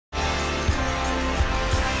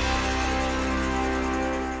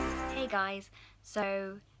guys,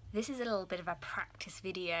 so this is a little bit of a practice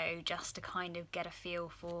video just to kind of get a feel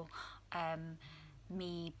for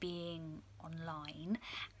me being online,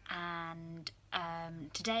 and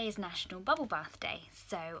today is National Bubble Bath Day,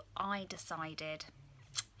 so I decided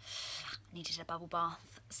I needed a bubble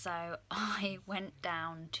bath, so I went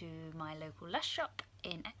down to my local Lush shop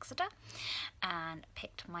in Exeter and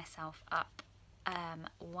picked myself up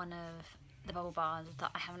one of the bubble baths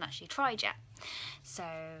that I haven't actually tried yet. So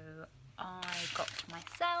I got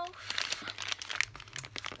myself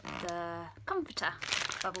the Comforter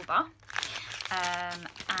bubble bath,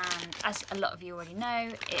 and as a lot of you already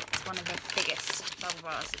know, it's one of the biggest bubble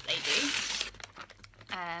baths that they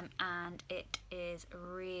do, and it is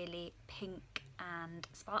really pink and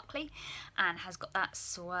sparkly and has got that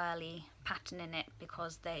swirly pattern in it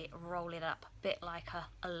because they roll it up a bit like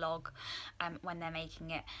a log when they're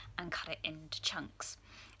making it and cut it into chunks.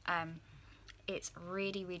 It's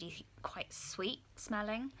really quite sweet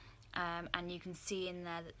smelling, and you can see in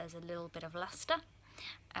there that there's a little bit of luster.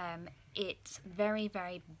 It's very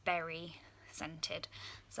berry scented,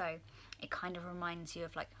 so it kind of reminds you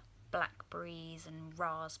of like blackberries and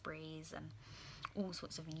raspberries and all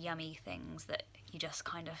sorts of yummy things that you just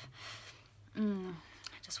kind of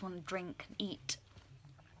just want to drink and eat.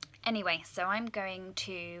 Anyway, so I'm going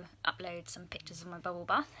to upload some pictures of my bubble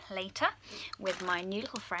bath later with my new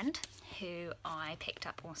little friend who I picked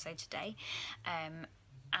up also today.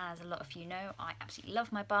 As a lot of you know, I absolutely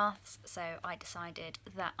love my baths, so I decided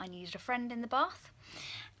that I needed a friend in the bath,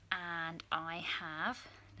 and I have,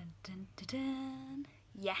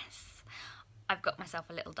 yes, I've got myself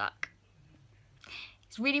a little duck.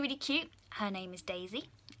 It's really cute. Her name is Daisy,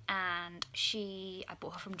 and I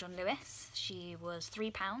bought her from John Lewis. She was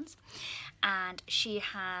 £3, and she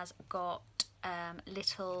has got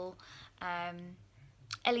little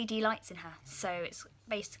LED lights in her, so it's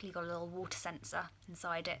basically got a little water sensor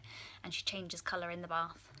inside it, and she changes colour in the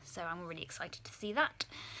bath, so I'm really excited to see that.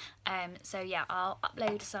 So yeah, I'll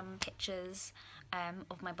upload some pictures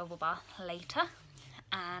of my bubble bath later,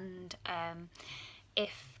 and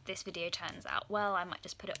if this video turns out well, I might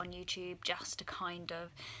just put it on YouTube just to kind of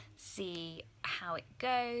see how it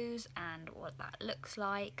goes and what that looks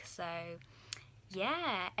like. So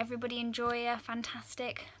yeah, everybody enjoy a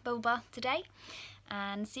fantastic bubble bath today,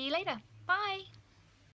 and see you later. Bye!